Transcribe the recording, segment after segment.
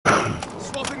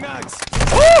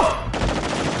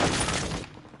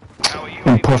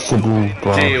Impossible,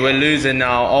 bro. Gee, we're losing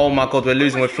now. Oh my god, we're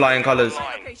losing with flying colours.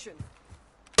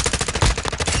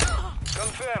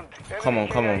 Come on,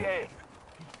 come on.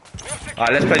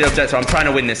 Alright, let's play the objective. I'm trying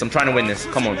to win this. I'm trying to win this.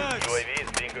 Come on.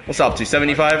 What's up to?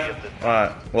 75?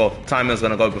 Alright. Well, timer's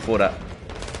gonna go before that.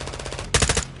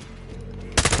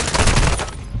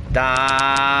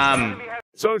 Damn.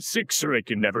 So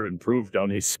 6ARAKIN never improved on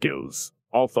his skills,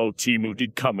 although Timu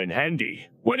did come in handy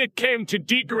when it came to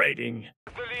degrading.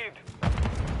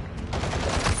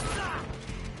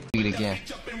 Again.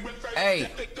 Hey,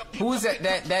 who is that?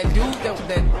 That dude? That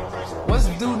what's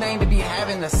the dude name to be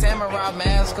having the samurai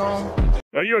mask on?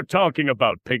 You're talking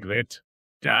about Piglet.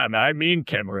 Damn, I mean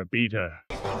camera beater.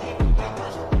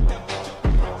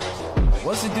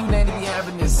 What's the dude name to be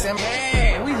having this samurai?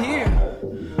 Yeah, we here.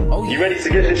 Oh yeah. You ready to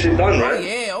get this shit done, right? Oh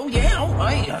yeah, oh yeah, oh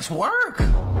hey, let's work.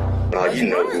 Oh, you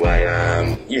know who I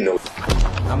am. You know.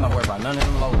 I'm not worried about none of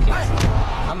them low kicks.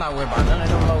 I'm not worried about none of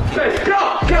them low kicks. Hey, get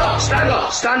up! Stand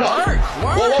up! Stand up! Work!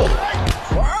 Work! Whoa, whoa!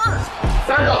 Work!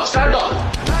 Stand up! Stand up!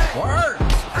 Work!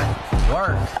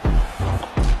 Work!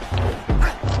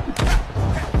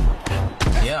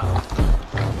 Yeah.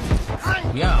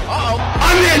 Yeah. Uh-oh.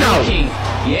 I'm here now!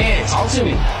 Yeah, talk to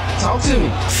me. Talk to me.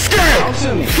 Scared! Talk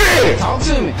to me. Fear! Talk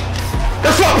to me.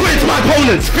 That's what I put into my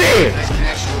opponents! Fear!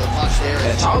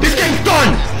 This game's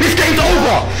done! This game's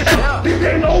over! This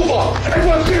game's over!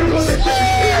 Everyone's feeling on this shit!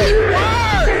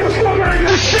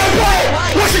 This shit, bro!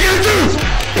 What's he gonna do?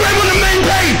 Put him on the main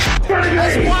page!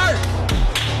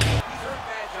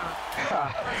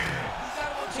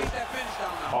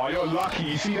 Oh, you're lucky.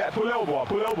 You see that pull elbow?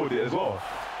 Pull elbow did as well.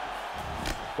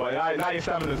 But now your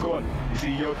stamina's gone. You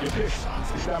see, you're pissed.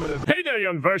 Your stamina's... Hey there,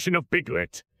 young version of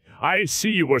Piglet. I see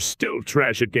you were still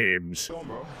trash at games. Go on,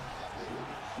 bro.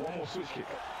 One more switch kick.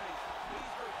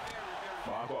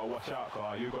 But I gotta watch out,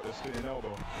 car. You got the spinning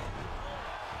elbow.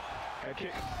 Head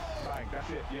kick. Bang. That's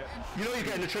it. Yeah. You know you're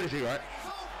getting the trilogy, right?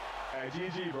 Hey,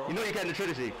 GG, bro. You know you're getting the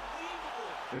trilogy.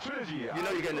 The trilogy, yeah. You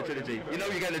know you're getting the trilogy. You know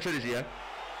you're getting the trilogy, yeah?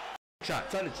 Chat.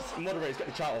 Turn the moderators, get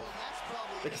the chat off.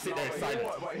 They can sit there in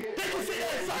silence. They can sit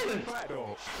there in silence!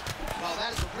 Well,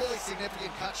 that is a really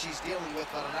significant cut she's dealing with,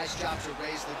 but a nice job to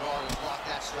raise the guard and block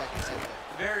that strike.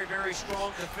 Very, very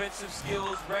strong defensive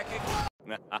skills. Recognize.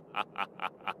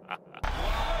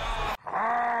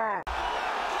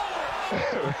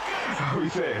 What are we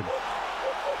saying?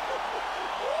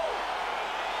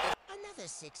 Another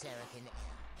 6ARAKIN.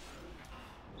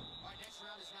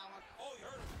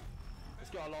 Let's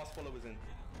get our last followers in.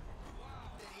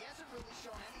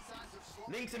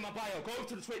 Links in my bio. Go over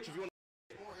to the Twitch if you want.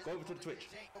 Go over to the Twitch.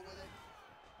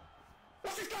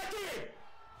 What's this guy doing?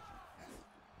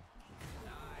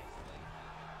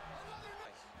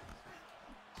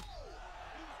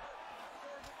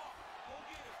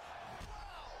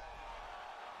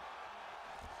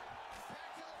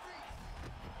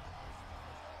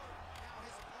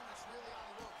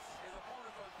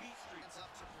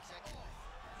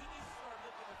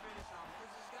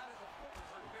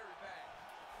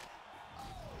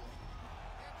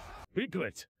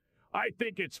 Piglet, I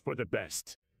think it's for the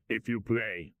best. If you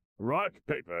play rock,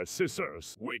 paper,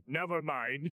 scissors. Wait, never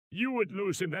mind. You would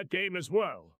lose in that game as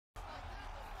well.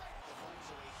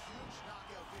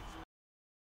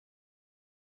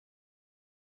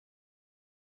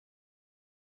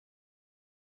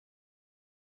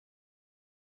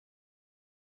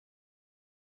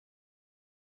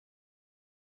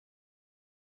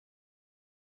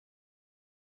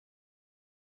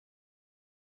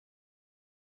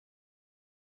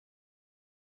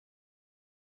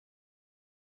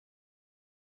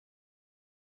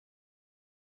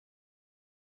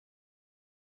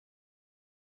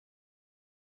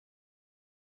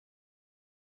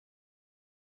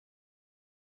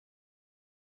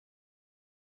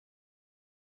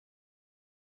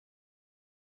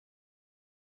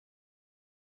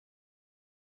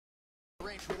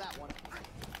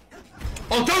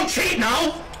 Oh, don't cheat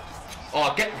now!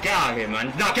 Oh, get out of here,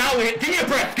 man. Now, get out of here. Give me a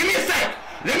breath. Give me a sec.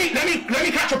 Let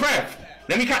me catch a breath.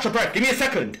 Let me catch a breath. Give me a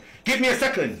second. Give me a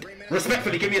second.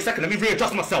 Respectfully, give me a second. Let me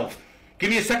readjust myself. Give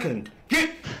me a second.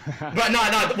 But no.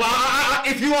 Well,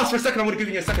 if you ask for a second, I would have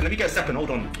given you a second. Let me get a second.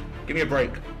 Hold on. Give me a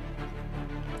break.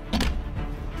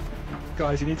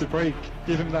 Guys, he needs a break.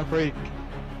 Give him that break.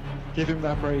 Give him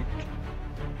that break.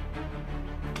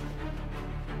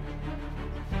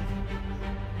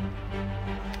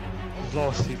 He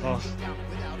lost.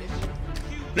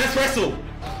 Let's wrestle.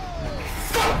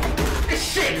 Fuck this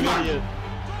shit, man. Idiot.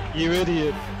 You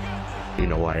idiot. You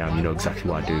know who I am. You know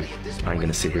exactly what I do. I ain't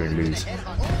gonna sit here and lose.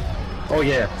 Oh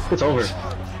yeah, it's over.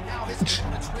 It's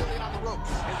really on the ropes.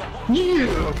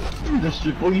 Yeah! Do that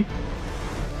shit, boy.